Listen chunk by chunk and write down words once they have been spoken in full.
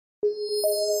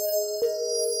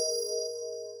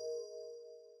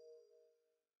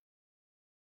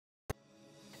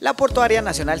La Portuaria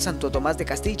Nacional Santo Tomás de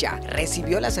Castilla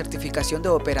recibió la certificación de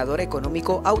Operador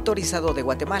Económico Autorizado de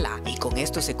Guatemala y con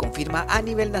esto se confirma a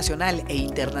nivel nacional e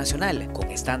internacional con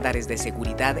estándares de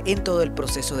seguridad en todo el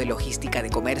proceso de logística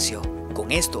de comercio.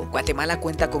 Con esto, Guatemala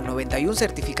cuenta con 91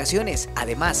 certificaciones.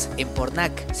 Además,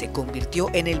 EMPORNAC se convirtió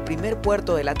en el primer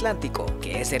puerto del Atlántico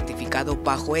que es certificado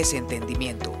bajo ese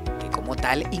entendimiento, que como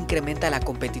tal incrementa la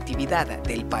competitividad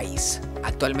del país.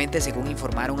 Actualmente, según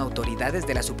informaron autoridades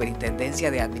de la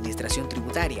Superintendencia de Administración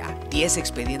Tributaria, 10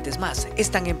 expedientes más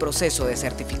están en proceso de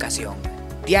certificación.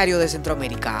 Diario de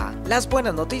Centroamérica. Las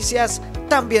buenas noticias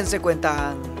también se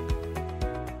cuentan.